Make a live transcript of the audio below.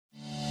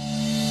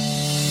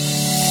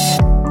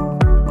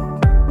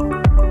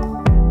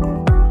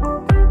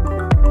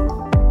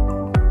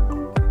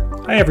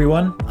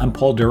everyone, I'm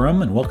Paul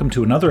Durham, and welcome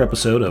to another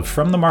episode of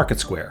From the Market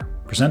Square,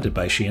 presented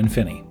by Sheehan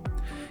Finney.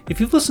 If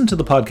you've listened to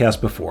the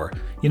podcast before,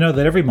 you know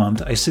that every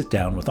month I sit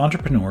down with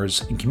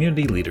entrepreneurs and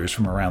community leaders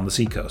from around the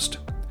Seacoast.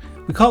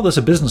 We call this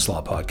a business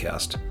law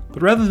podcast,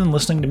 but rather than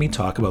listening to me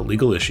talk about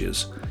legal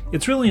issues,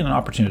 it's really an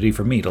opportunity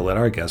for me to let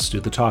our guests do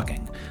the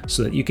talking,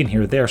 so that you can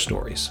hear their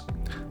stories.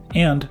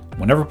 And,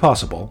 whenever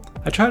possible,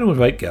 I try to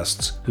invite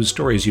guests whose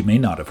stories you may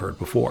not have heard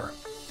before.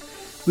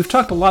 We've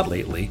talked a lot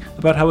lately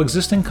about how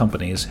existing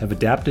companies have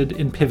adapted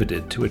and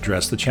pivoted to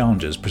address the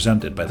challenges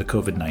presented by the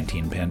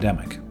COVID-19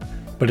 pandemic.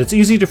 But it's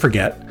easy to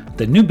forget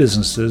that new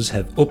businesses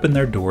have opened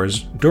their doors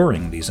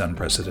during these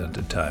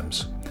unprecedented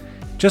times.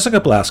 Jessica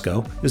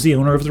Blasco is the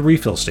owner of the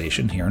Refill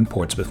Station here in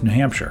Portsmouth, New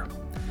Hampshire.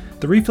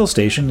 The Refill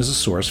Station is a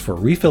source for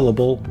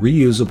refillable,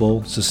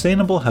 reusable,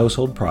 sustainable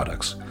household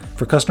products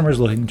for customers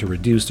looking to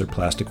reduce their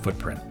plastic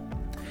footprint.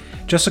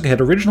 Jessica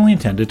had originally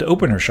intended to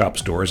open her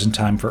shop's doors in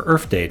time for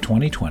Earth Day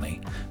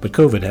 2020, but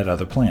COVID had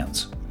other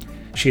plans.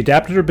 She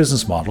adapted her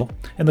business model,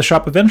 and the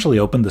shop eventually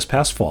opened this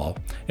past fall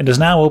and is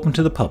now open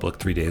to the public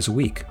 3 days a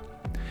week.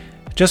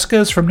 Jessica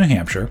is from New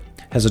Hampshire,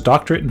 has a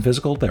doctorate in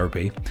physical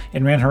therapy,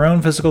 and ran her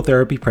own physical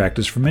therapy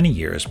practice for many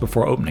years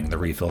before opening the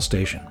Refill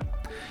Station.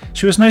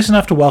 She was nice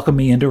enough to welcome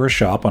me into her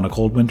shop on a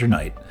cold winter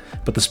night,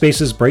 but the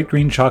space's bright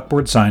green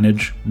chalkboard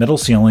signage, metal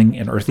ceiling,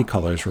 and earthy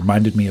colors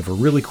reminded me of a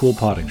really cool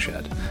potting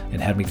shed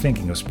and had me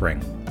thinking of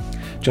spring.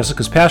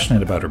 Jessica's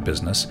passionate about her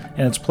business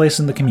and its place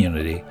in the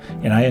community,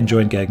 and I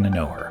enjoyed getting to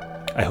know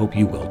her. I hope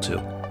you will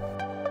too.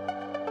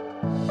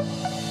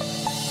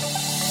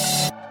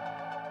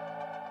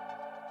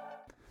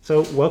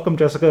 So, welcome,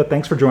 Jessica.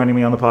 Thanks for joining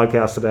me on the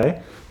podcast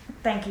today.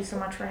 Thank you so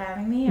much for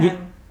having me.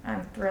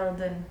 I'm thrilled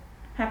and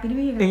happy to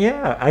be here.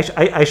 Yeah,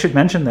 I should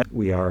mention that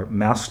we are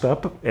masked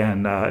up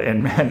and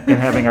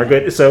having our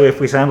good. So if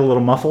we sound a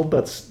little muffled,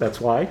 that's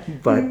why.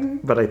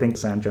 But I think the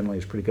sound generally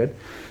is pretty good.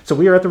 So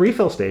we are at the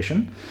Refill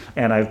Station,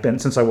 and I've been,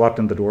 since I walked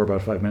in the door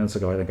about 5 minutes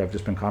ago, I think I've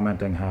just been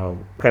commenting how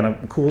kind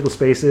of cool the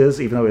space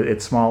is. Even though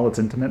it's small, it's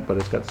intimate, but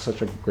it's got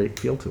such a great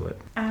feel to it.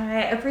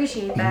 I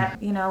appreciate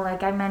that. You know,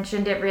 like I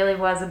mentioned, it really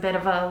was a bit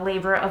of a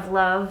labor of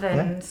love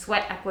and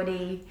sweat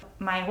equity.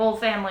 My whole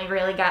family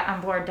really got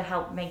on board to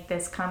help make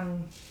this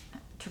come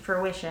to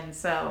fruition.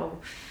 So,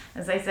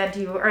 as I said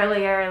to you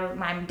earlier,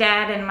 my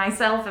dad and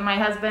myself and my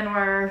husband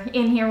were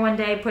in here one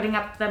day putting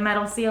up the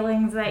metal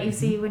ceilings that you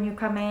see when you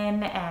come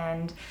in,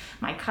 and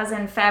my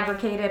cousin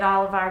fabricated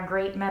all of our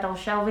great metal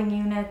shelving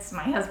units.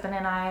 My husband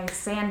and I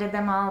sanded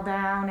them all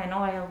down and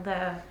oiled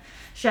the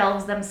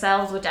shelves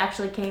themselves, which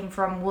actually came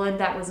from wood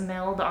that was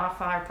milled off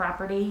our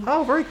property.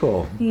 Oh, very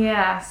cool.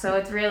 Yeah, so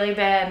it's really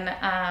been,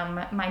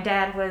 my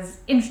dad was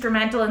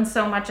instrumental in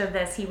so much of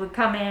this. He would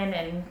come in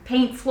and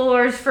paint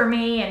floors for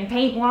me and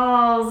paint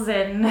walls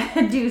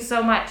and do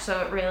so much. So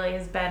it really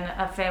has been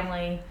a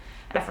family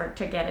effort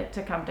to get it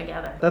to come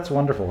together. That's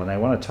wonderful, and I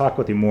want to talk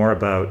with you more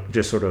about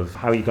just sort of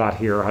how you got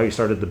here, how you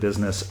started the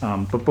business.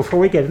 But before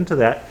we get into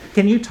that,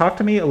 can you talk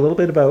to me a little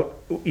bit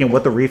about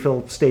what the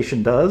Refill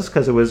Station does?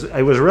 Because it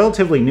was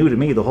relatively new to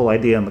me, the whole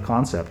idea and the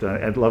concept.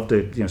 I'd love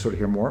to sort of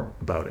hear more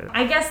about it.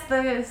 I guess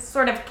the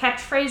sort of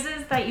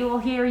catchphrases that you will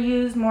hear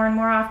used more and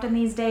more often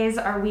these days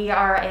are, we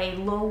are a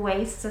low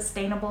waste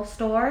sustainable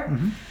store.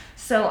 Mm-hmm.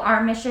 So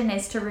our mission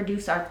is to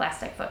reduce our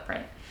plastic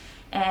footprint.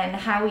 And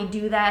how we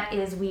do that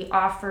is we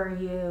offer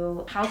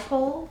you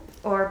household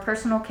or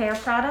personal care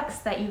products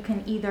that you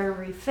can either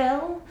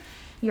refill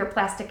your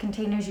plastic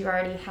containers you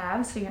already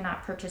have, so you're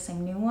not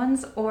purchasing new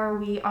ones, or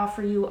we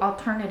offer you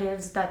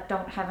alternatives that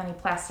don't have any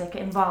plastic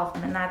involved.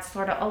 And that's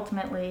sort of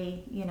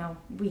ultimately,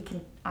 we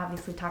can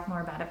obviously talk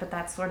more about it, but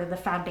that's sort of the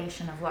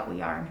foundation of what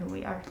we are and who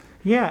we are.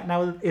 Yeah.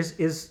 Now,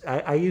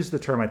 I use the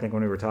term, I think,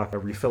 when we were talking,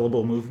 a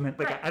refillable movement.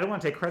 Like, right. I don't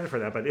want to take credit for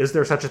that, but is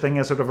there such a thing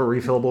as sort of a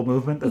refillable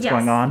movement that's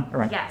going on?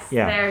 Right. Yes.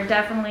 Yeah. There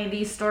definitely,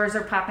 these stores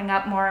are popping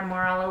up more and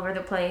more all over the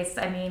place.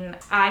 I mean,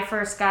 I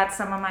first got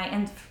some of my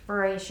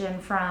inspiration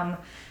from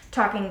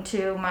talking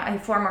to my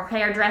former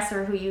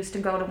hairdresser who used to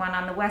go to one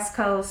on the West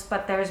Coast,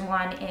 but there's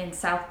one in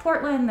South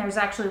Portland. There's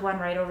actually one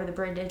right over the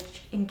bridge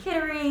in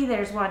Kittery.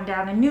 There's one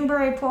down in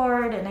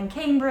Newburyport and in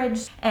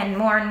Cambridge. And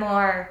more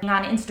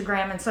on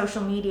Instagram and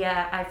social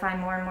media, I find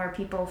more and more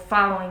people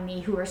following me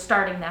who are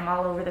starting them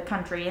all over the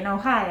country, in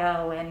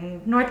Ohio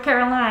and North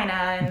Carolina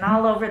and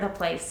all over the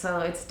place. So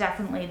it's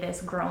definitely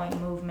this growing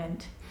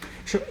movement.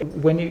 Sure.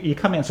 When you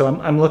come in, so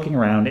I'm looking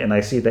around and I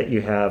see that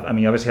you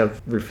obviously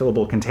have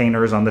refillable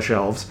containers on the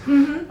shelves,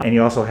 mm-hmm. and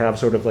you also have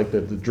sort of like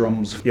the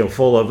drums,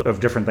 full of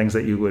different things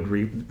that you would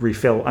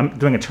refill. I'm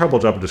doing a terrible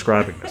job of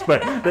describing this,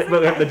 but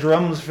the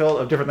drums full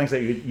of different things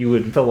that you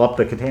would fill up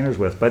the containers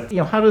with. But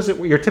how does it?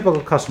 Your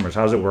typical customers,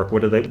 how does it work?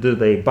 What do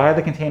they buy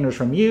the containers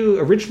from you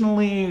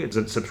originally? Is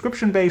it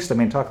subscription based? I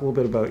mean, talk a little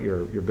bit about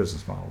your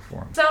business model for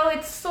them. So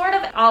it's sort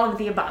of all of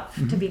the above,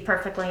 mm-hmm. to be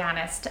perfectly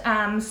honest.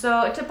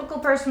 So a typical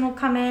person will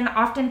come in.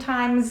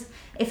 Oftentimes,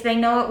 if they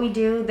know what we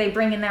do, they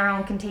bring in their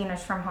own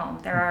containers from home.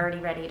 They're already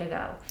ready to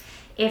go.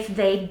 If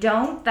they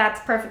don't, that's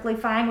perfectly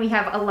fine. We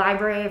have a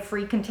library of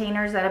free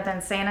containers that have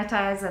been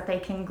sanitized that they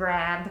can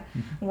grab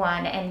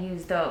one and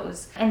use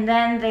those. And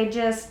then they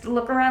just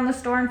look around the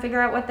store and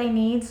figure out what they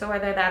need. So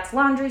whether that's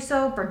laundry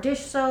soap or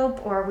dish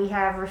soap, or we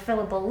have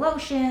refillable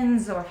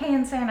lotions or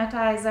hand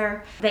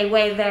sanitizer, they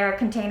weigh their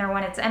container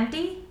when it's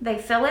empty, they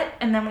fill it,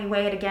 and then we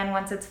weigh it again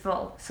once it's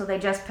full. So they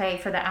just pay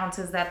for the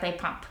ounces that they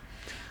pump.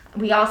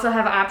 We also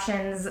have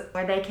options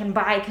where they can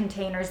buy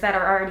containers that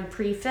are already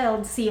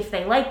pre-filled, see if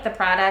they like the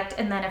product,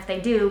 and then if they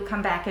do,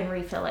 come back and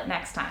refill it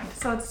next time.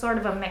 So it's sort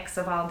of a mix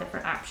of all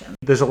different options.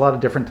 There's a lot of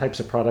different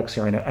types of products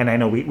here, and I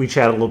know we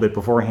chatted a little bit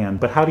beforehand,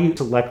 but how do you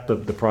select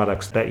the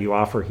products that you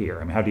offer here?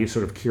 I mean, how do you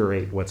sort of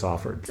curate what's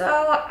offered? So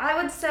I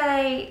would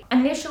say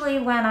initially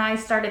when I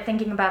started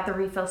thinking about the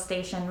refill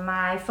station,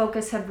 my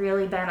focus had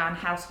really been on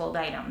household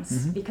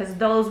items because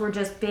those were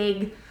just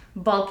big,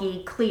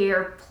 bulky,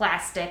 clear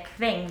plastic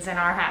things in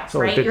our house,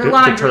 so right? Your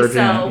laundry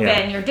soap yeah.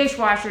 and your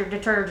dishwasher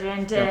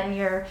detergent and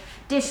your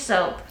dish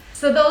soap.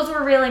 So those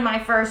were really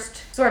my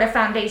first sort of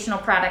foundational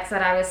products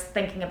that I was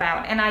thinking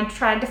about. And I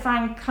tried to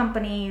find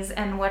companies,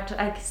 and what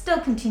I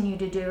still continue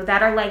to do,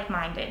 that are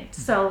like-minded.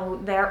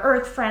 So they're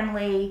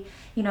earth-friendly.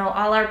 You know,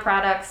 all our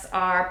products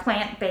are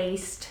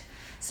plant-based.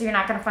 So you're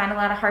not going to find a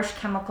lot of harsh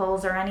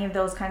chemicals or any of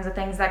those kinds of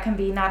things that can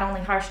be not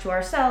only harsh to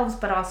ourselves,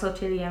 but also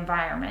to the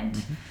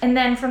environment. And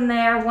then from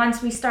there,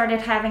 once we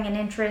started having an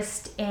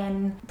interest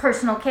in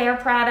personal care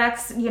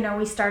products, you know,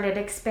 we started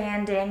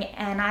expanding.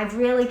 And I've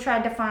really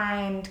tried to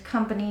find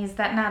companies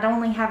that not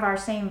only have our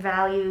same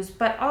values,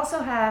 but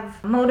also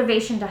have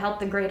motivation to help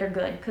the greater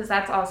good, because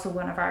that's also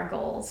one of our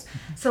goals.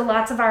 So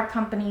lots of our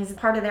companies,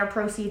 part of their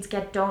proceeds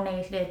get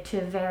donated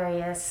to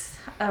various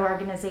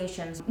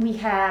organizations. We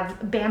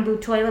have bamboo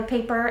toilet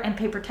paper and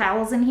paper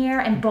towels in here,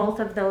 and both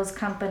of those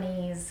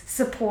companies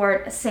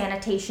support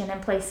sanitation in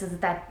places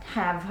that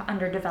have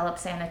underdeveloped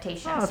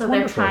sanitation. So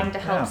they're trying to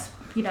help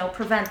you know,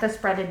 prevent the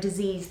spread of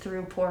disease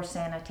through poor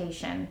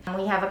sanitation. And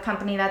we have a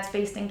company that's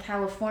based in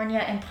California,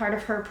 and part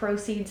of her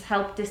proceeds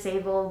help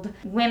disabled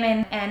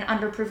women and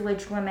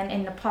underprivileged women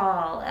in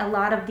Nepal. A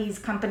lot of these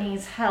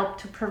companies help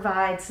to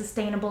provide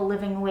sustainable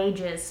living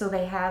wages, so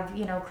they have,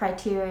 you know,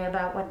 criteria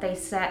about what they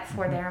set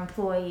for their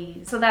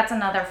employees. So that's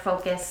another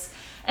focus.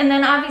 And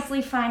then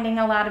obviously finding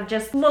a lot of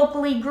just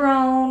locally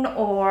grown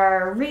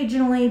or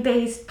regionally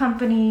based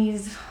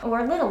companies,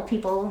 or little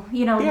people,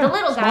 you know, the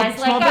little guys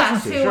like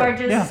us who are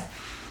just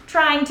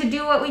trying to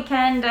do what we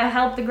can to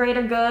help the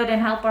greater good and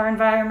help our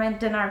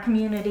environment and our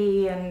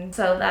community. And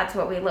so that's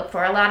what we look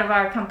for. A lot of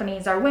our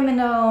companies are women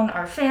owned,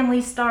 are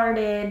family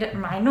started,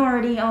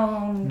 minority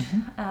owned.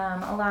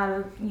 A lot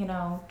of, you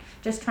know,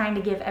 just trying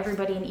to give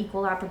everybody an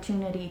equal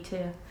opportunity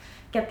to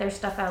get their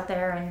stuff out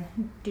there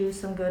and do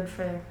some good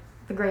for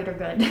the greater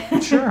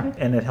good. Sure.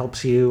 And it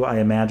helps you, I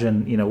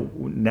imagine, you know,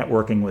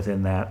 networking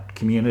within that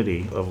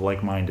community of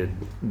like-minded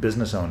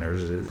business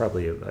owners is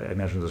probably, I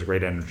imagine there's a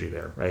great energy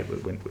there, right?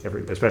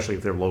 Especially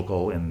if they're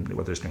local in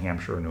whether it's New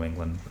Hampshire or New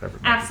England, whatever.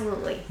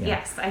 Absolutely.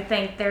 Yes. I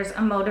think there's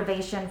a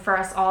motivation for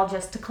us all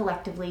just to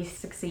collectively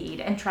succeed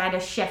and try to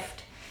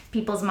shift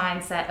people's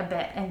mindset a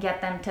bit and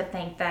get them to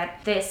think that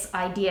this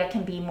idea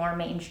can be more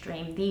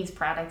mainstream. These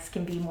products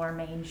can be more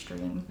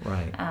mainstream.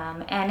 Right.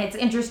 And it's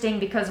interesting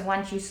because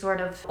once you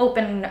sort of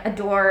open a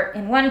door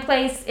in one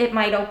place, it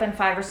might open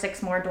 5 or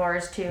 6 more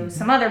doors to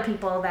some other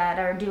people that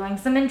are doing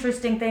some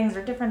interesting things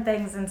or different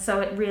things. And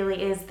so it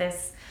really is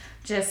this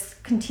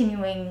just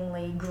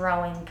continually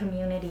growing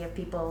community of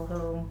people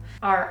who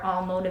are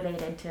all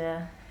motivated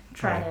to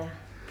try to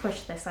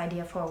push this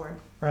idea forward.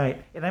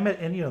 Right,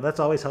 and you know that's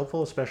always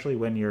helpful, especially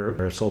when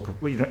you're a sole.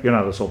 You're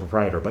not a sole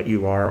proprietor, but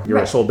you're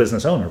a sole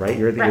business owner, right?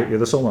 You're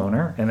the sole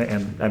owner, and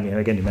I mean,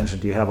 again, you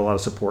mentioned you have a lot of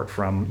support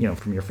from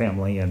your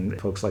family and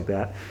folks like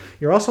that.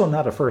 You're also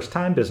not a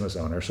first-time business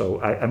owner,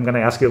 so I'm going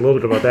to ask you a little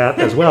bit about that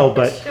as well.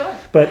 But Sure.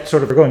 But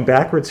sort of going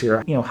backwards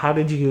here, you know, how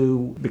did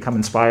you become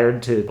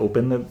inspired to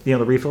open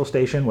the refill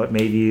station? What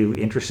made you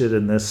interested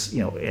in this,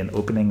 you know, in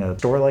opening a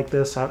store like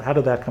this? How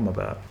did that come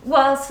about?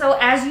 Well, so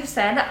as you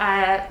said,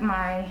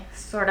 my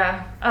sort of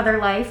other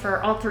life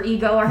or alter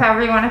ego or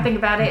however you want to think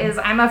about it is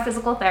I'm a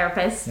physical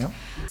therapist. Yep.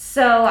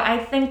 So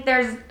I think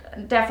there's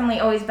definitely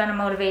always been a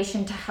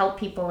motivation to help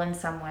people in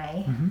some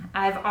way.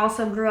 I've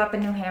also grew up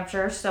in New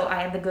Hampshire, so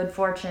I had the good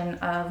fortune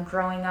of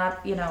growing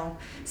up, you know,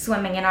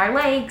 swimming in our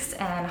lakes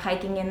and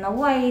hiking in the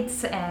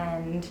Whites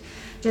and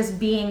just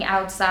being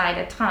outside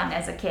a ton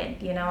as a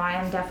kid. You know, I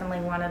am definitely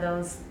one of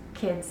those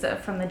kids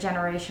from the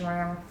generation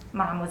where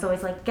mom was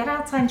always like, get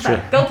outside and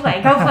play, go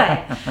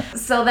play.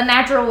 So the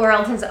natural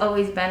world has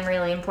always been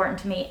really important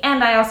to me.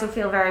 And I also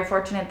feel very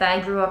fortunate that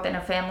I grew up in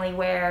a family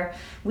where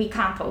we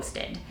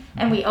composted.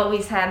 And we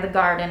always had the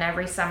garden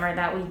every summer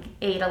that we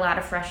ate a lot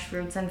of fresh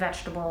fruits and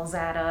vegetables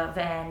out of.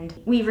 And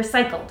we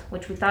recycled,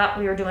 which we thought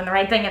we were doing the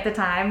right thing at the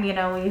time. You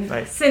know,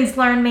 we've since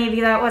learned maybe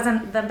that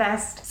wasn't the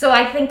best. So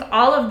I think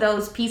all of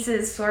those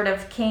pieces sort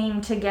of came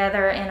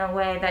together in a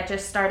way that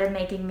just started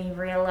making me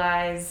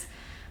realize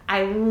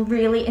I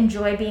really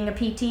enjoy being a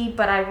PT,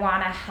 but I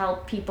want to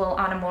help people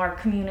on a more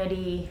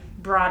community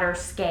broader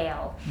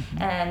scale.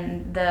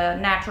 And the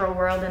natural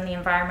world and the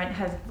environment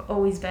has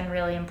always been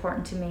really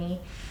important to me.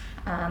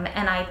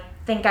 And I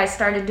think I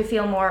started to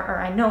feel more, or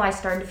I know I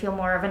started to feel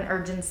more of an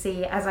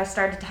urgency as I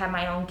started to have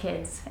my own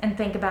kids and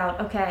think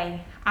about,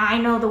 okay, I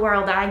know the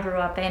world I grew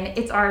up in.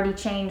 It's already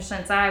changed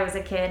since I was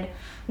a kid.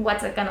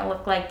 What's it going to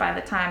look like by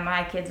the time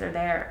my kids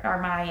are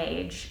my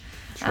age?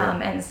 Sure.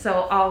 And so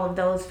all of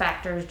those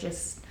factors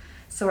just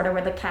sort of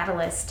were the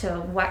catalyst to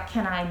what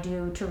can I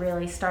do to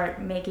really start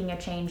making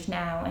a change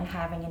now and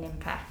having an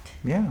impact.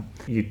 Yeah.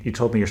 You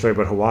told me your story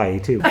about Hawaii,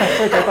 too.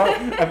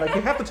 I'm like,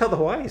 you have to tell the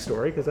Hawaii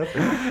story, because that's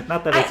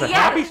not that it's a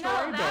happy story,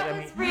 no, but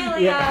that was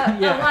really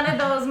one of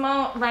those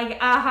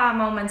aha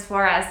moments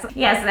for us.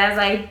 Yes, as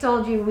I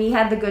told you, we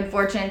had the good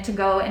fortune to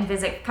go and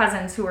visit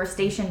cousins who were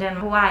stationed in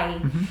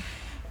Hawaii.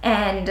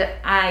 And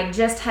I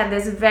just had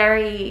this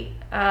very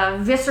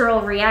visceral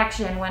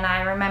reaction when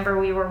I remember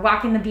we were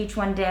walking the beach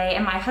one day,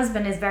 and my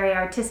husband is very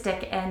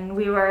artistic, and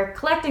we were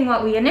collecting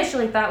what we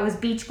initially thought was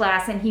beach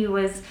glass, and he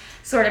was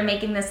sort of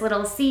making this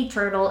little sea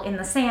turtle in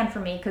the sand for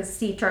me, because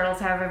sea turtles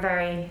have a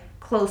very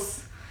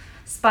close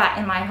spot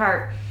in my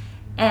heart.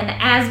 And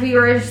as we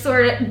were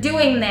sort of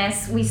doing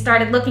this, we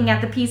started looking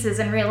at the pieces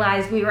and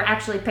realized we were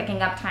actually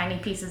picking up tiny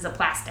pieces of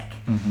plastic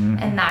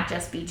and not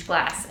just beach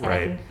glass.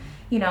 Right. And,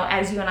 you know,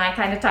 as you and I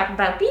kind of talked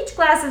about, beach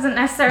glass isn't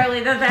necessarily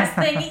the best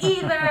thing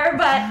either,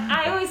 but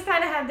I always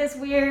kind of had this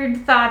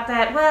weird thought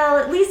that, well,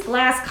 at least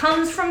glass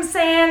comes from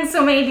sand,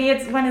 so maybe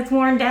it's when it's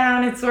worn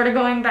down, it's sort of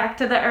going back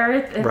to the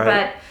earth. Right.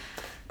 But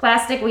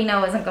plastic, we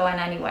know, isn't going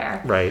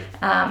anywhere. Right.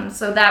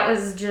 So that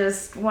was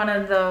just one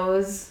of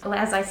those,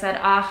 as I said,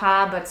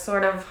 aha, but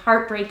sort of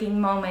heartbreaking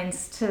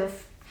moments to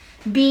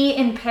be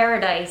in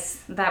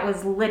paradise that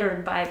was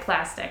littered by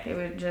plastic. It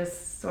was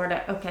just sort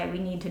of, okay, we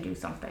need to do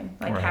something.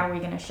 Like, Right. how are we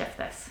going to shift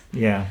this?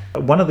 Yeah.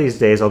 One of these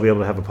days I'll be able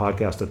to have a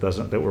podcast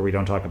where we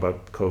don't talk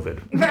about COVID.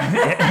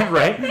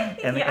 Right?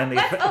 And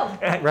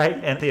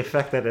the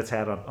effect that it's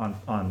had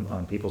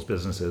on people's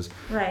businesses.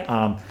 Right.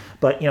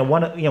 But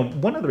one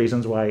of the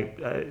reasons why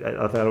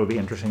I thought it would be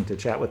interesting to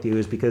chat with you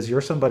is because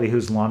you're somebody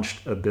who's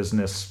launched a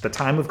business at the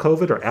time of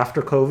COVID or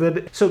after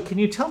COVID. So can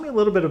you tell me a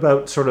little bit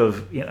about sort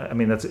of,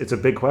 it's a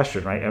big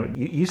question, right? I mean,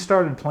 you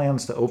started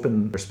plans to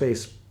open your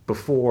space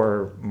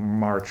before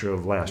March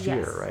of last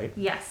year, right?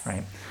 Yes.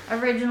 Right.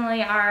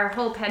 Originally, our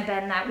hope had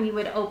been that we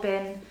would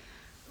open,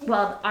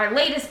 well, our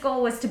latest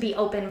goal was to be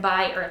open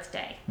by Earth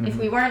Day. If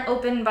we weren't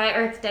open by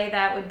Earth Day,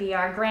 that would be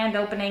our grand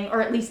opening,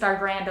 or at least our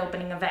grand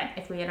opening event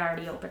if we had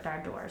already opened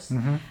our doors.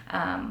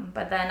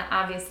 But then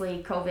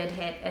obviously COVID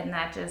hit, and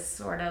that just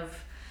sort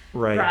of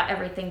brought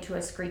everything to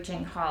a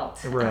screeching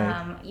halt.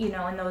 Right.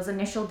 In those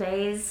initial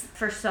days,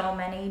 for so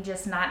many,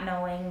 just not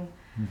knowing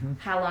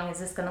how long is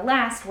this going to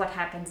last? What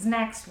happens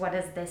next? What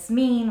does this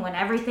mean? When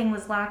everything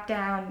was locked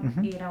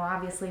down,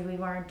 obviously we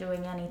weren't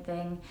doing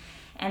anything.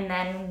 And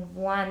then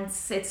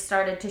once it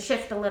started to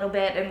shift a little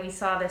bit and we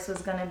saw this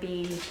was going to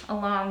be a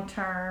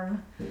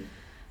long-term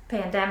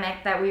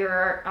pandemic that we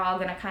were all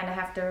going to kind of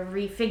have to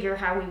refigure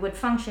how we would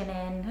function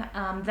in,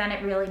 then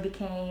it really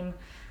became,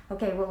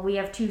 okay, well, we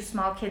have 2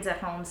 small kids at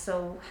home,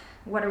 so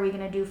what are we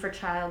going to do for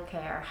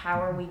childcare? How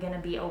are we going to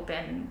be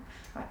open?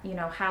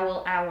 How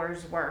will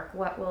hours work?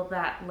 What will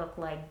that look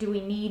like? Do we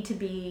need to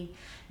be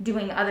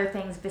doing other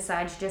things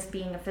besides just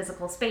being a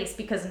physical space?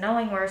 Because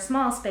knowing we're a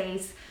small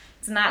space,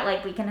 it's not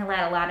like we can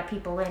let a lot of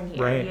people in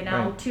here,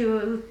 right.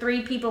 2,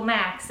 3 people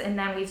max, and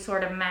then we've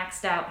sort of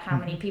maxed out how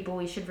many people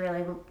we should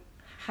really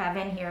have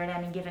in here at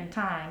any given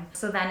time.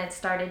 So then it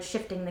started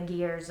shifting the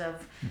gears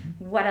of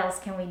what else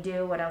can we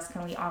do? What else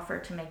can we offer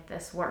to make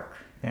this work?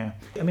 Yeah.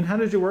 I mean, how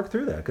did you work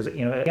through that? Because,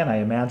 again, I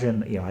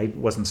imagine, I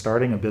wasn't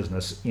starting a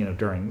business,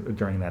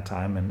 during that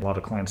time. And a lot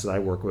of clients that I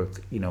work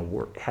with,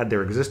 had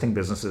their existing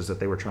businesses that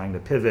they were trying to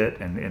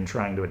pivot and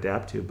trying to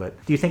adapt to.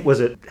 But do you think,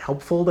 was it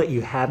helpful that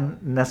you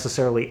hadn't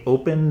necessarily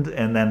opened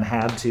and then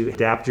had to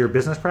adapt your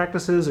business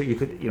practices, or you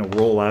could,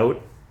 roll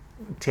out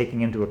taking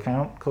into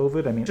account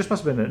COVID? I mean, it just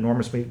must have been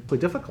enormously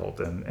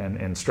difficult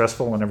and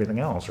stressful and everything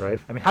else, right?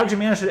 I mean, how did you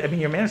manage it? I mean,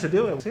 you managed to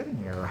do it sitting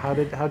here.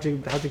 How'd you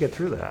get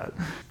through that?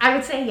 I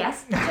would say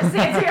yes, just to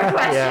answer your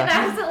question.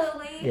 Absolutely.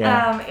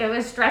 Yeah. It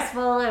was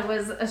stressful. It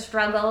was a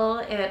struggle.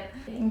 It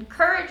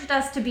encouraged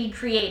us to be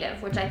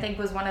creative, which I think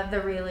was one of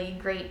the really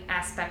great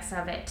aspects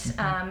of it.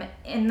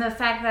 In the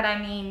fact that,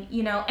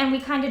 and we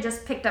kind of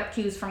just picked up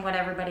cues from what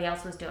everybody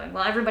else was doing.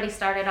 Well, everybody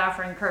started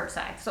offering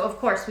curbside, so of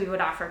course we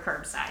would offer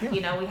curbside.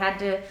 Yeah. We had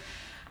to,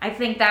 I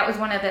think that was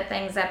one of the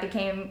things that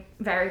became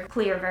very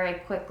clear very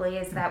quickly,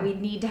 is that we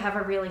need to have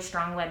a really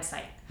strong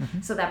website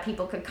so that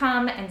people could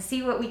come and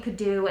see what we could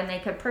do, and they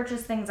could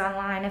purchase things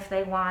online if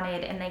they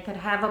wanted, and they could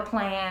have a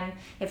plan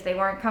if they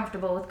weren't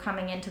comfortable with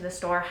coming into the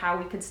store, how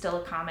we could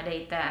still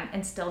accommodate them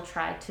and still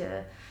try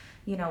to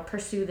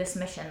pursue this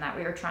mission that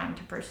we were trying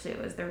to pursue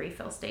as the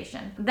refill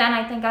station. Then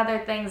I think other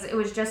things, it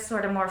was just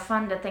sort of more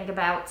fun to think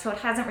about. So it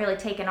hasn't really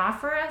taken off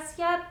for us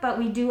yet, but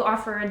we do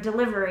offer a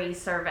delivery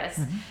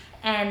service.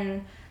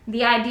 And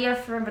the idea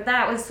for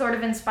that was sort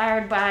of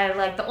inspired by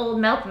like the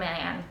old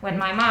milkman when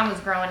my mom was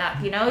growing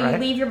up. You know, you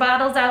leave your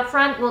bottles out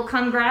front, we'll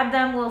come grab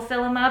them, we'll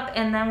fill them up,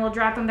 and then we'll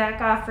drop them back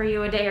off for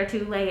you a day or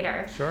two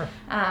later. Sure.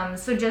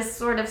 So just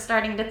sort of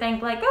starting to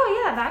think like,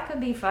 oh yeah, that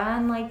could be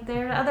fun. Like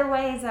there are other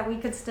ways that we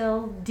could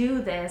still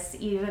do this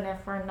even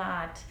if we're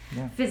not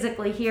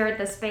physically here at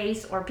the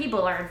space or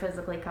people aren't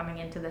physically coming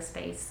into the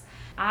space.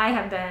 I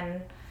have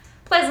been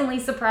pleasantly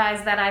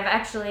surprised that I've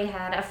actually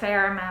had a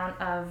fair amount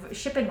of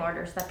shipping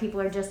orders that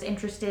people are just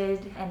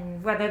interested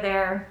in, whether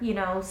they're, you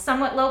know,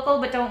 somewhat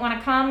local but don't want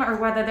to come, or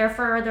whether they're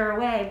further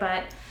away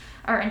but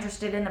are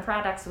interested in the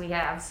products we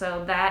have.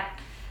 So that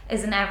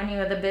is an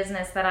avenue of the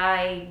business that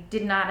I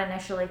did not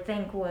initially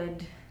think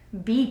would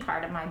be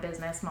part of my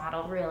business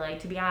model, really,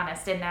 to be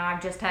honest. And now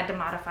I've just had to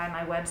modify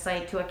my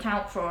website to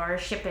account for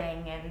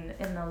shipping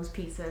and those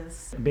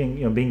pieces. Being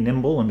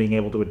nimble and being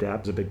able to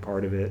adapt is a big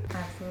part of it.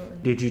 Absolutely.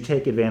 Did you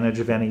take advantage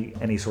of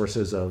any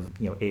sources of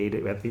aid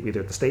either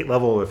at the state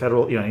level or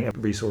federal, any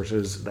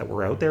resources that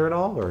were out there at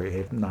all, or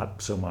not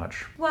so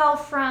much? Well,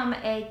 from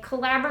a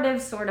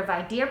collaborative sort of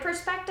idea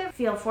perspective, I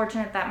feel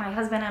fortunate that my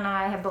husband and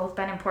I have both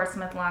been in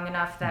Portsmouth long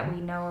enough that we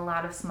know a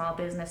lot of small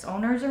business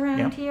owners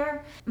around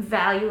here,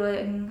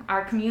 valuing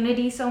our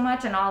community so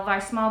much and all of our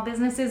small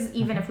businesses.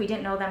 Even if we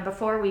didn't know them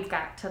before, we've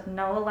got to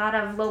know a lot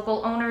of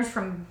local owners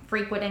from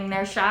frequenting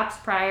their shops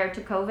prior to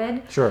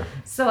COVID. Sure.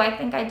 So I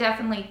think I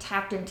definitely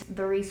tapped into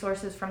the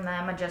resources from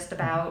them just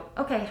about,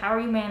 okay, how are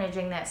you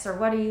managing this, or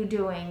what are you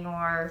doing,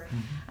 or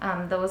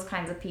those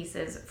kinds of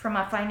pieces. From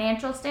a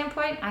financial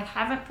standpoint, I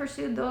haven't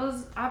pursued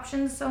those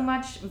options so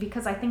much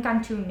because I think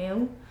I'm too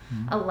new.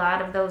 A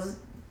lot of those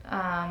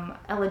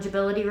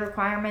eligibility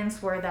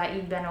requirements were that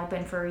you've been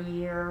open for a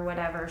year or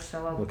whatever.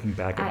 So looking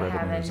back at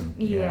revenues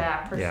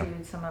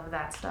pursued some of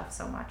that stuff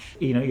so much.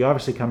 You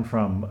obviously come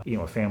from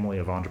a family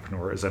of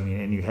entrepreneurs. I mean,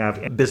 and you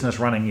have business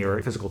running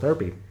your physical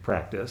therapy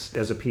practice.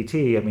 As a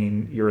PT, I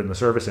mean, you're in the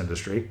service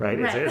industry, right?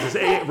 It's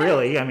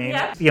really, I mean,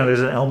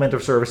 there's an element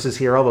of services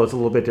here, although it's a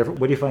little bit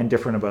different. What do you find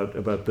different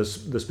about this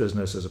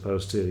business as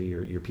opposed to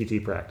your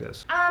PT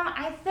practice?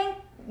 I think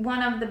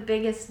one of the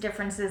biggest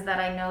differences that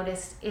I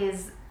noticed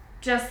is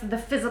just the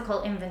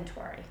physical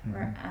inventory.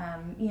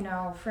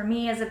 For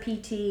me as a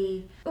PT,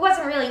 it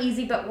wasn't really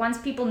easy, but once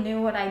people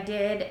knew what I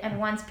did and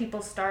once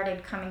people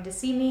started coming to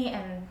see me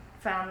and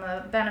found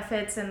the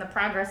benefits and the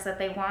progress that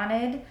they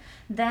wanted,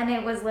 then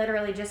it was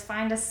literally just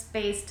find a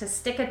space to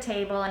stick a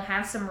table and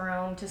have some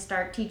room to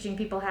start teaching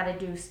people how to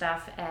do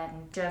stuff,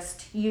 and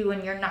just you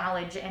and your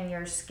knowledge and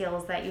your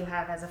skills that you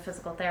have as a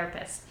physical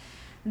therapist.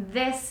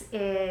 This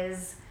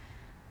is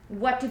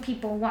what do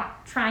people want?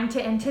 Trying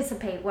to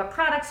anticipate what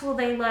products will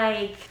they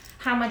like,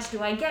 how much do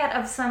I get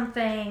of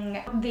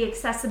something, the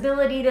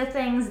accessibility to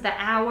things, the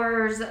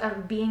hours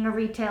of being a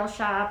retail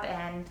shop,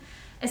 and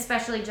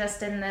especially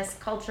just in this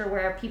culture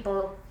where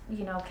people,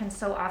 can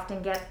so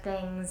often get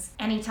things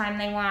anytime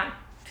they want.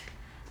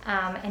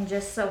 And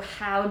just so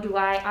how do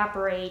I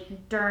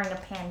operate during a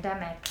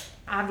pandemic?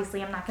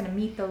 Obviously, I'm not going to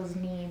meet those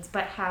needs,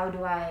 but how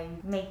do I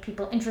make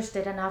people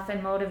interested enough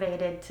and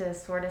motivated to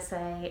sort of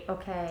say,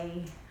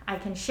 okay, I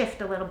can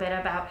shift a little bit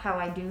about how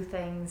I do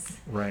things,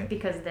 right,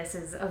 because this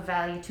is of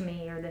value to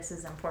me, or this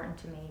is important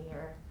to me,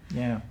 or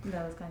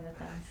those kinds of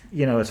things.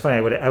 It's funny.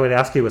 I would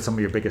ask you what some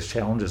of your biggest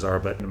challenges are,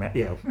 but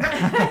maybe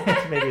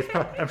it's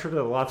probably, I'm sure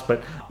there are lots.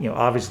 But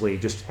obviously,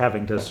 just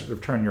having to sort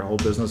of turn your whole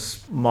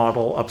business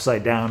model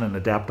upside down and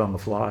adapt on the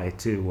fly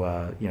to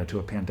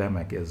a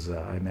pandemic is,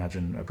 I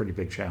imagine, a pretty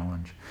big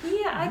challenge.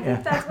 Yeah, I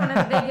think that's one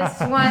of the biggest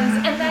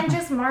ones. And then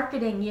just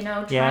marketing,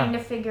 trying to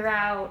figure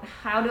out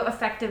how to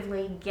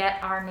effectively get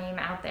our name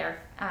out there,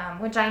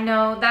 which I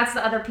know that's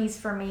the other piece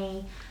for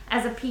me.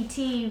 As a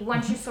PT,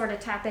 once you sort of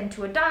tap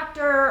into a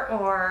doctor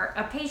or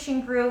a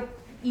patient group,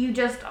 you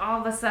just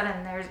all of a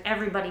sudden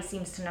everybody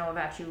seems to know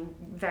about you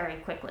very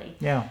quickly.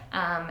 Yeah.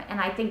 And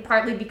I think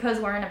partly because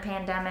we're in a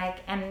pandemic,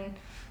 and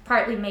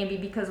partly maybe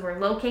because we're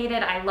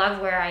located. I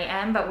love where I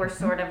am, but we're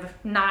sort of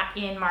not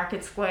in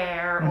Market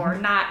Square or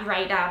not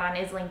right out on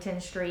Islington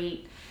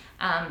Street.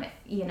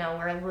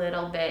 We're a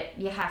little bit,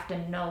 you have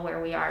to know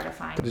where we are to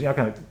find. Because you're not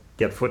going to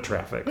get foot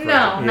traffic. Right?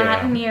 No,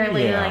 not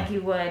nearly like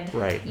you would,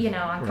 right,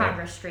 on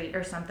Congress Street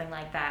or something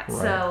like that.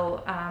 Right.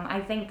 So I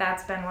think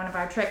that's been one of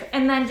our tricks.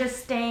 And then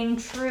just staying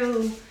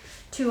true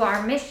to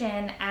our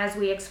mission as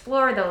we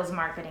explore those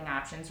marketing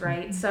options,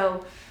 right?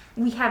 So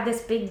we have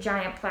this big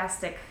giant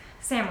plastic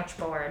sandwich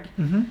board,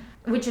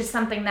 which is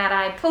something that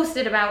I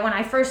posted about when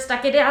I first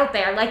stuck it out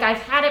there. Like, I've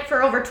had it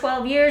for over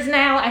 12 years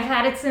now. I've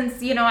had it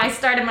since, I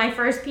started my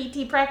first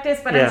PT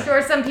practice, but I'm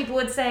sure some people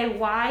would say,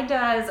 why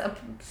does a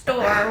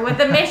store with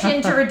a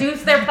mission to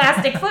reduce their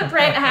plastic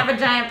footprint have a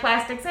giant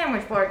plastic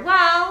sandwich board?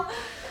 Well,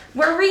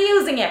 we're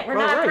reusing it. We're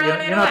not throwing it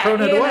away. You're not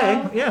throwing it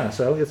away. Yeah,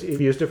 so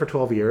you've used it for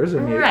 12 years.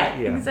 And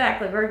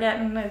exactly. We're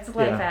getting its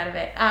life out of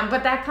it.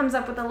 But that comes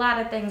up with a lot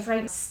of things,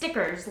 right?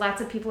 Stickers. Lots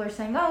of people are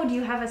saying, oh, do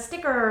you have a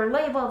sticker or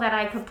label that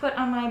I could put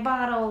on my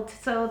bottle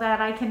so that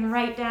I can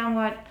write down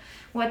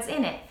what's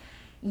in it?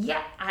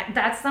 Yeah,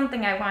 that's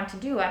something I want to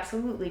do,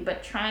 absolutely.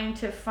 But trying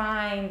to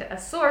find a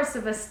source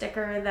of a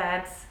sticker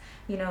that's,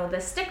 the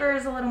sticker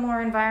is a little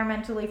more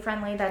environmentally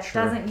friendly, that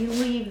Sure. doesn't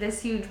leave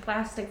this huge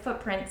plastic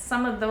footprint.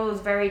 Some of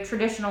those very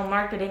traditional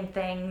marketing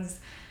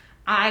things,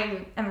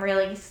 I am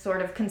really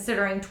sort of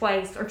considering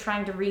twice or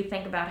trying to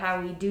rethink about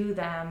how we do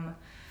them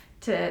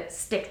to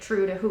stick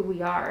true to who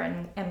we are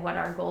and what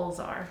our goals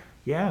are.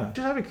 Yeah.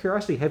 Just out of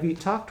curiosity, have you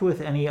talked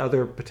with any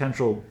other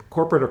potential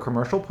corporate or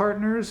commercial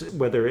partners,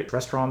 whether it's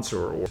restaurants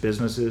or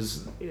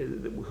businesses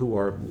who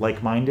are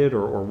like-minded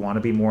or want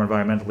to be more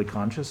environmentally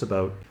conscious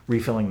about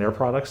refilling their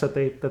products that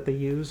they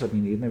use? I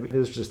mean, even if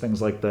it's just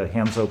things like the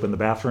hand soap in the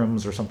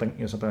bathrooms or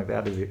something, something like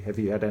that. Have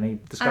you had any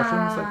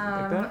discussions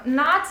like that?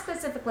 Not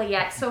specifically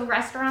yet. So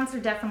restaurants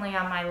are definitely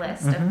on my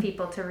list of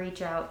people to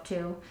reach out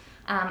to.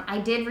 I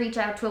did reach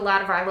out to a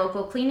lot of our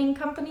local cleaning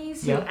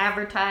companies who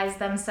advertise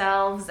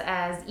themselves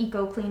as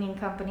eco-cleaning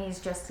companies,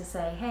 just to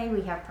say, hey,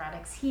 we have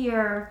products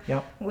here.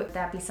 Would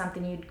that be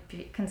something you'd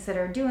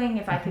consider doing?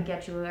 If I could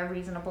get you a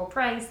reasonable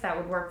price, that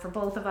would work for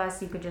both of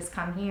us. You could just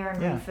come here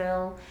and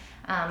refill.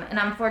 And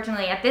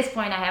unfortunately, at this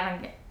point, I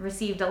haven't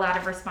received a lot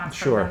of response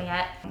from them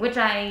yet, which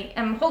I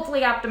am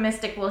hopefully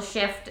optimistic will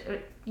shift.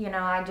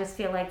 I just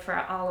feel like for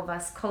all of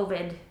us,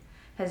 COVID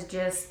has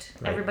just,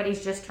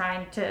 everybody's just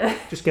trying to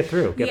just get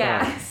through. Get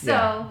by.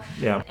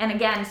 And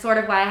again, sort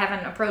of why I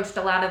haven't approached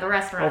a lot of the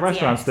restaurants.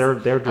 Restaurants,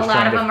 yet. they're just a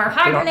lot of them are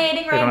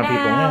hibernating right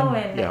now,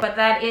 but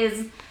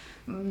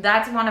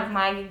that's one of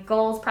my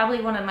goals. Probably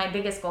one of my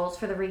biggest goals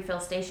for the refill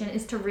station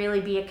is to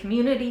really be a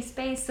community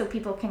space so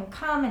people can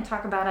come and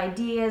talk about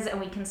ideas, and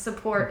we can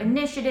support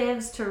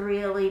initiatives to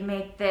really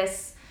make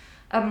this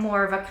a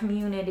more of a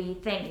community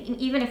thing.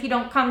 Even if you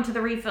don't come to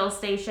the refill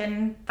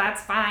station,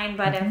 that's fine.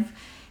 But if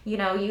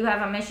you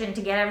have a mission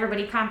to get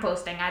everybody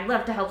composting, I'd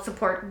love to help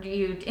support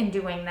you in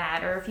doing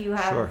that. Or if you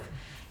have,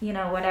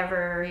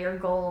 whatever your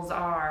goals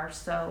are.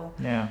 So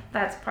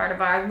that's part of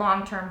our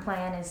long-term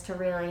plan, is to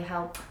really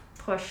help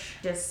push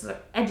just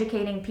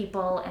educating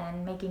people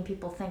and making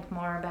people think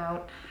more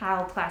about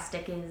how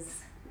plastic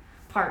is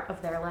part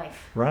of their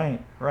life. Right.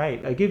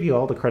 I give you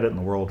all the credit in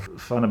the world.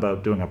 Fun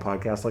about doing a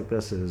podcast like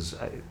this is,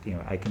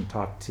 I can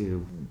talk to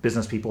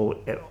business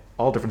people at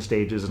all different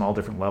stages and all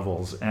different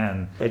levels,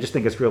 and I just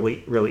think it's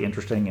really, really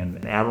interesting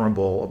and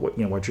admirable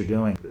what you're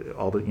doing.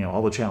 All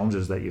the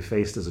challenges that you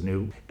faced as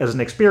an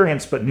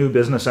experienced but new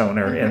business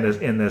owner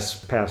in this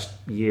past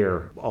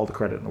year. All the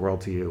credit in the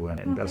world to you,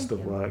 and best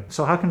of luck.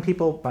 So, how can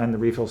people find the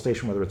refill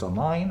station, whether it's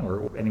online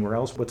or anywhere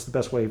else? What's the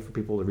best way for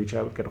people to reach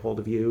out, get a hold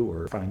of you,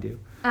 or find you?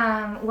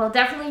 Well,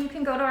 definitely you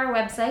can go to our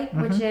website,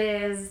 which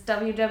is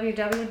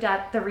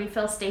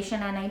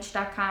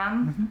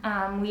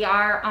www.therefillstationnh.com. We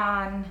are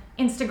on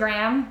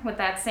Instagram with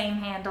that same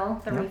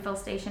handle, the Refill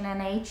Station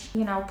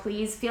NH.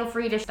 Please feel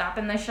free to stop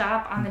in the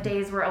shop on the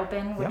days we're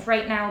open, which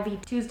right now will be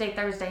Tuesday,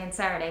 Thursday, and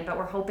Saturday, but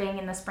we're hoping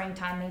in the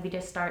springtime maybe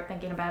to start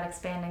thinking about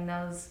expanding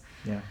those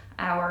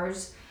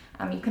hours.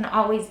 You can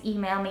always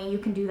email me. You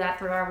can do that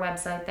through our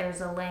website.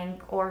 There's a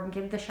link, or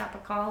give the shop a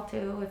call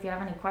too if you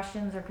have any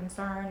questions or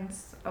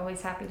concerns.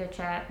 Always happy to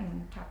chat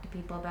and talk to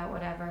people about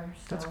whatever.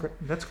 So,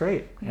 That's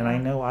great. Yeah. And I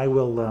know I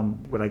will.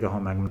 When I go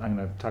home, I'm going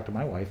to talk to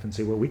my wife and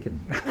see what we can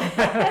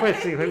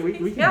see what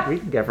we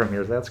can get from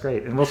here. So that's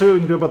great, and we'll see what we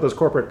can do about those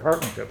corporate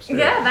partnerships too.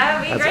 Yeah, that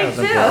would be great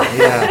too.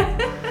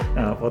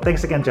 Well,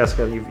 thanks again,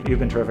 Jessica. You've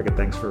been terrific, and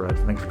thanks for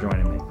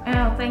joining me.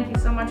 Oh, thank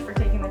you so much for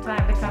taking the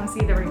time to come see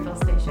the refill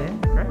station.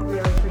 Yeah, great. Really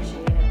appreciate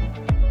it.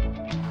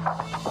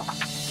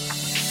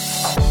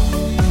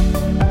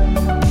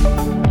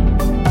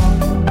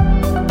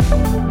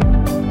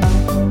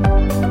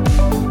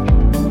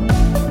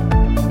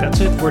 That's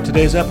it for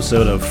today's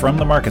episode of From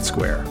the Market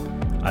Square.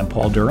 I'm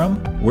Paul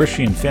Durham, we're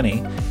She and Finney,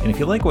 and if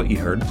you like what you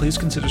heard, please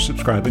consider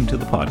subscribing to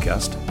the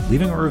podcast,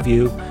 leaving a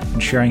review,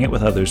 and sharing it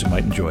with others who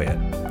might enjoy it.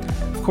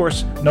 Of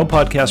course, no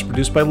podcast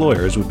produced by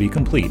lawyers would be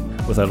complete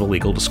without a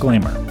legal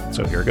disclaimer,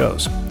 so here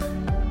goes.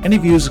 Any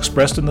views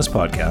expressed in this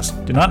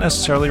podcast do not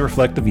necessarily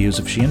reflect the views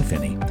of She and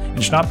Finney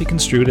and should not be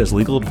construed as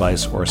legal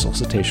advice or a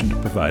solicitation to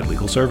provide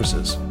legal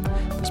services.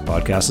 This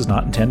podcast is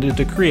not intended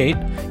to create,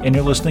 and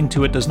your listening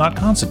to it does not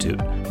constitute,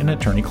 an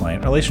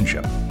attorney-client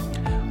relationship.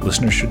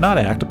 Listeners should not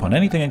act upon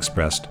anything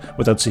expressed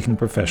without seeking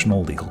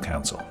professional legal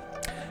counsel.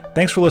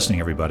 Thanks for listening,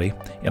 everybody,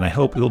 and I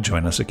hope you'll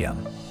join us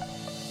again.